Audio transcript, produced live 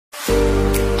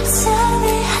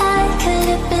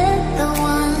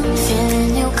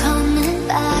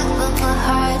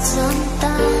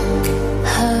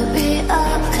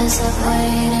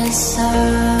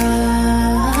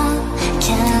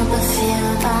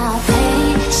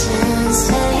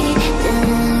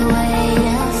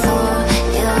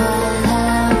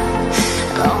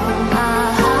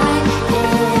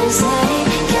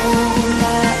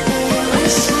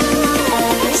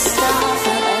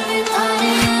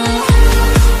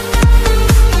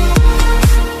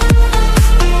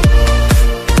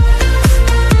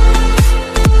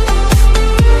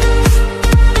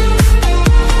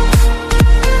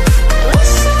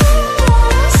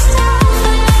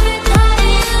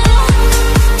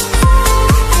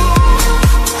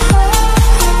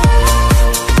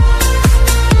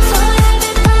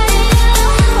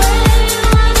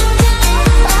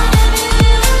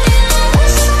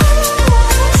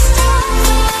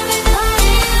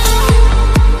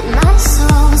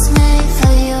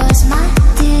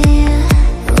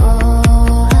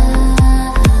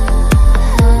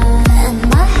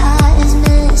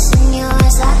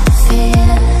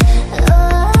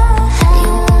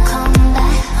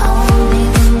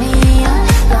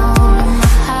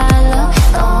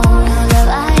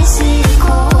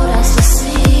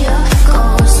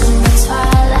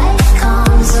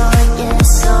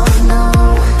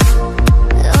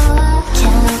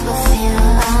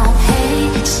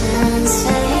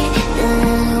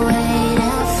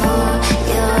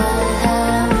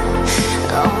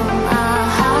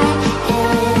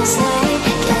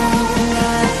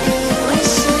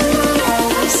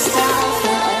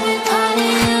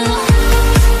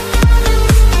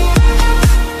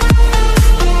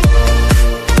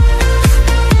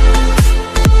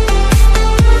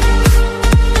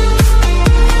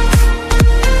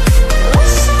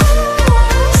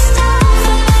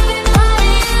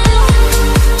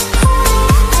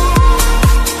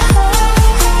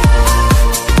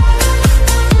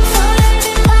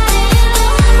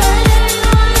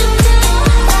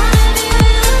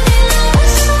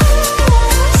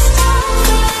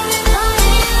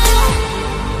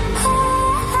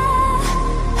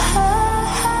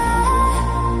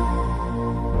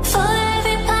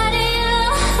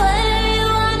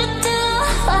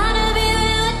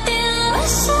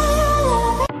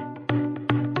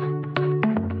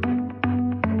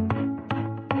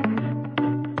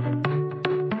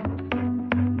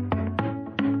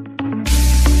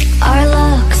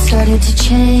started to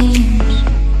change.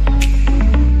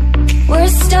 We're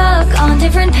stuck on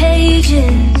different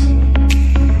pages.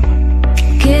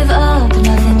 Give up,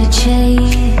 nothing to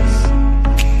chase.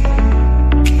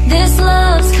 This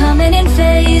love's coming in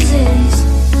phases.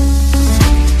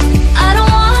 I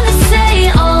don't wanna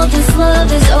say all this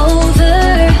love is over.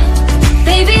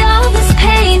 Baby, all this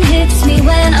pain hits me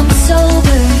when I'm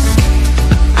sober.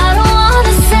 I don't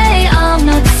wanna say I'm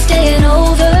not staying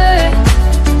over,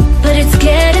 but it's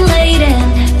getting late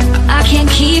and I can't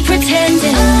keep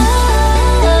pretending.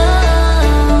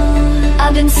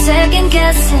 I've been second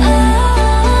guessing.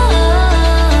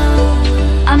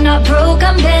 I'm not broke,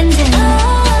 I'm bending.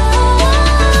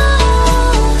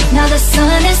 Now the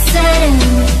sun is setting.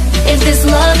 If this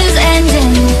love is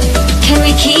ending, can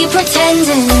we keep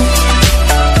pretending?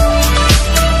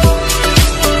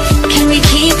 Can we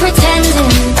keep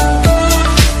pretending?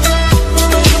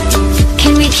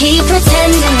 Can we keep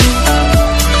pretending?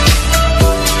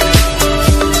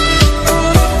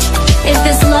 If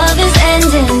this love is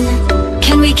ending,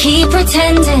 can we keep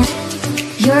pretending?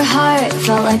 Your heart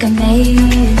felt like a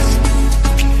maze.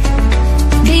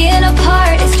 Being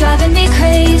apart is driving me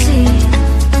crazy.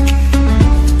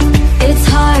 It's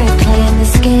hard playing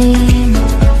this game.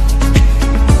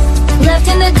 Left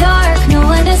in the dark, no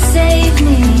one to save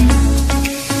me.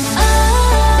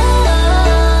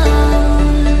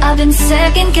 I've been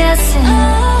second guessing.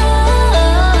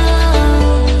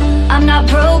 I'm not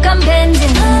broke, I'm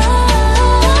bending.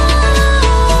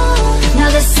 Now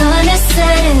the sun is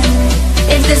setting.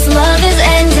 If this love is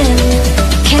ending,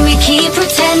 can we keep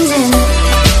pretending?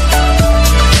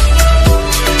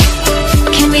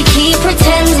 Can we keep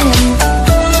pretending?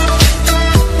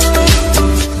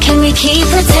 Can we keep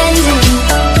pretending?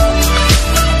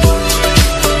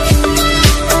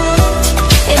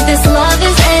 If this love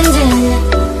is ending,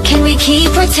 can we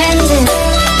keep pretending?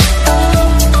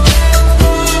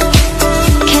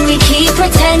 Can we keep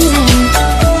pretending?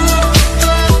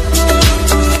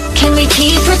 Can we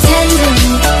keep pretending?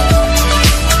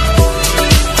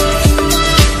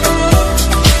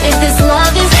 If this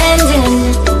love is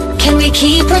ending, can we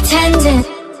keep pretending?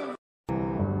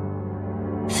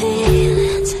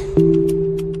 Feelings,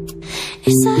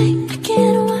 it's like I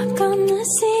can't walk on the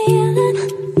ceiling.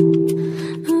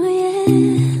 Oh yeah,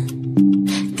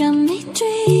 got me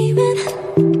dreaming,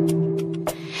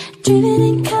 dreaming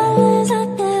in colors I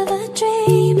never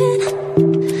dreamed.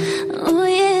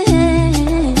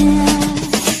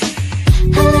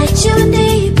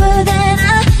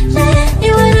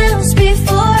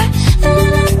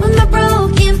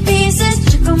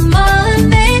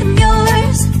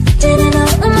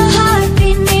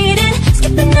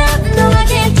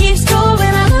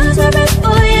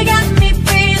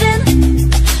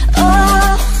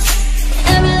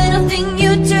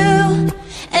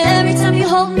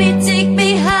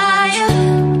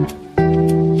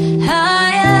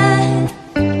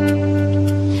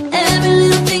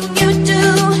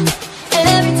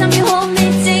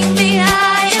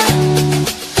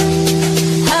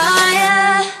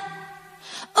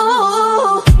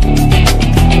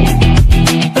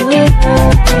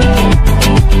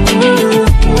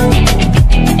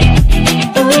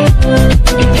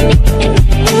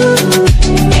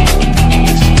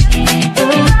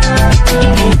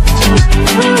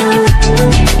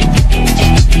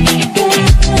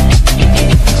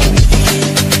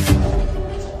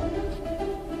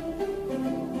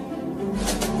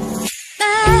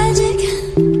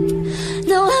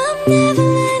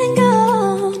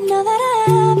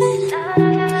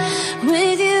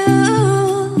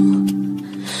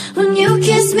 you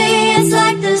kiss me, it's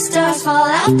like the stars fall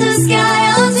out the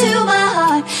sky onto my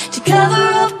heart to cover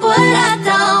up what I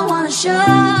don't wanna show.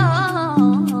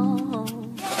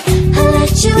 I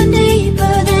let you in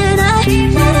deeper